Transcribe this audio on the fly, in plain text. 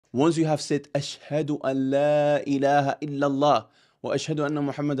Once you have said, Ashhadu an la ilaha illallah wa ashhadu anna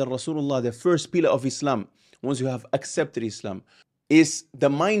Muhammadan Rasulullah, the first pillar of Islam, once you have accepted Islam, is the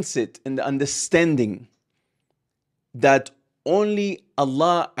mindset and the understanding that only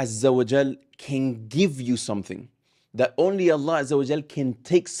Allah Azza wa Jal can give you something, that only Allah Azza wa Jal can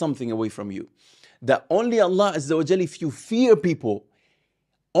take something away from you, that only Allah Azza wa Jal, if you fear people,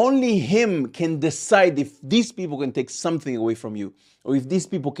 only Him can decide if these people can take something away from you, or if these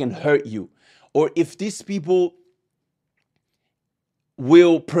people can hurt you, or if these people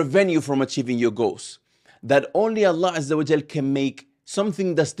will prevent you from achieving your goals. That only Allah Azza wa Jal can make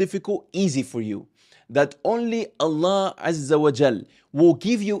something that's difficult easy for you. That only Allah Azza wa Jal will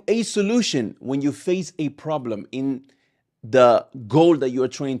give you a solution when you face a problem in the goal that you are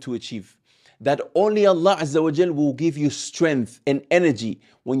trying to achieve. That only Allah Azza wa Jal will give you strength and energy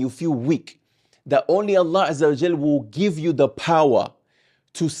when you feel weak. That only Allah Azza wa Jal will give you the power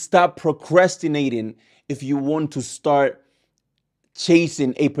to stop procrastinating if you want to start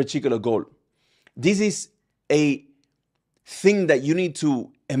chasing a particular goal. This is a thing that you need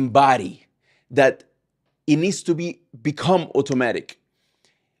to embody, that it needs to become automatic.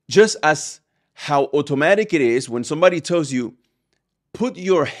 Just as how automatic it is when somebody tells you, put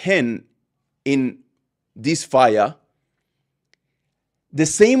your hand in this fire, the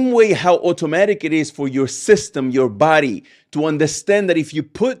same way how automatic it is for your system, your body, to understand that if you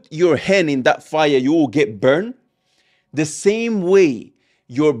put your hand in that fire, you will get burned. The same way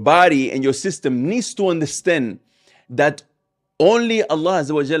your body and your system needs to understand that only Allah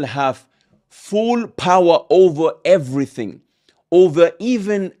Azza wa Jal have full power over everything, over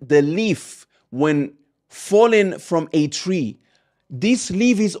even the leaf when falling from a tree. This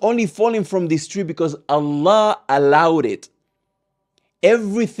leaf is only falling from this tree because Allah allowed it.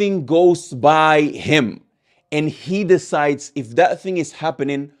 Everything goes by Him, and He decides if that thing is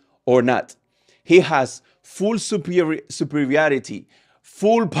happening or not. He has full superiority,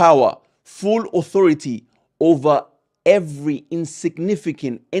 full power, full authority over every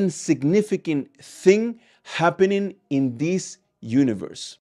insignificant thing happening in this universe.